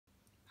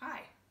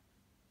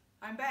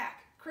I'm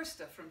back,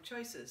 Krista from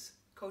Choices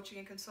Coaching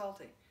and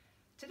Consulting.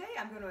 Today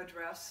I'm going to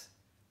address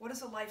what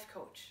is a life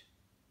coach.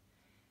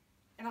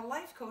 And a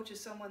life coach is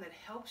someone that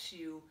helps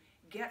you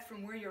get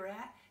from where you're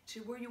at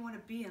to where you want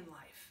to be in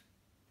life.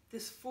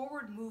 This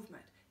forward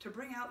movement to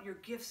bring out your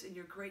gifts and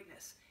your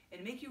greatness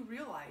and make you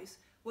realize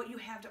what you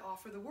have to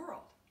offer the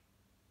world.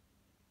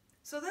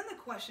 So then the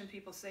question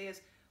people say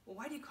is, well,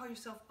 why do you call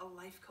yourself a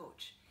life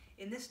coach?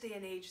 In this day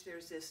and age,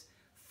 there's this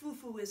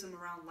foo-fooism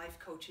around life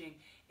coaching,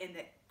 and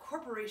that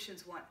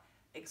corporations want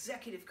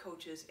executive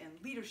coaches and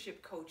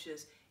leadership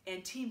coaches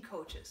and team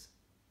coaches.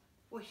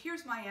 Well,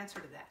 here's my answer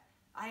to that.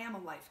 I am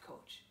a life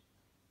coach.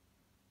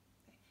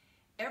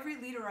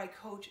 Every leader I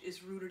coach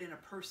is rooted in a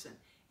person,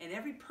 and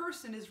every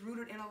person is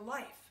rooted in a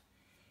life.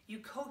 You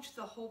coach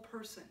the whole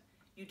person.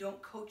 You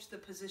don't coach the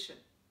position.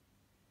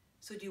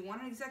 So do you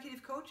want an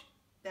executive coach?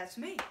 That's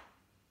me.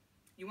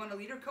 You want a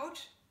leader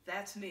coach?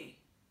 That's me.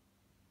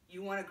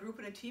 You want a group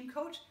and a team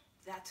coach?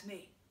 That's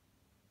me.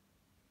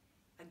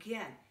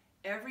 Again,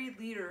 every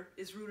leader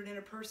is rooted in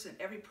a person.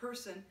 Every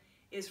person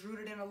is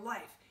rooted in a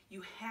life.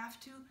 You have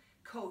to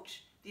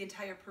coach the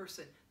entire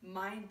person,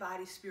 mind,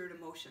 body, spirit,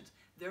 emotions,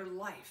 their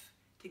life,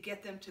 to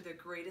get them to their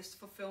greatest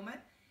fulfillment,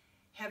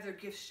 have their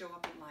gifts show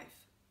up in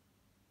life.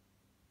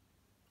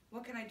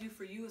 What can I do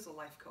for you as a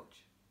life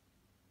coach?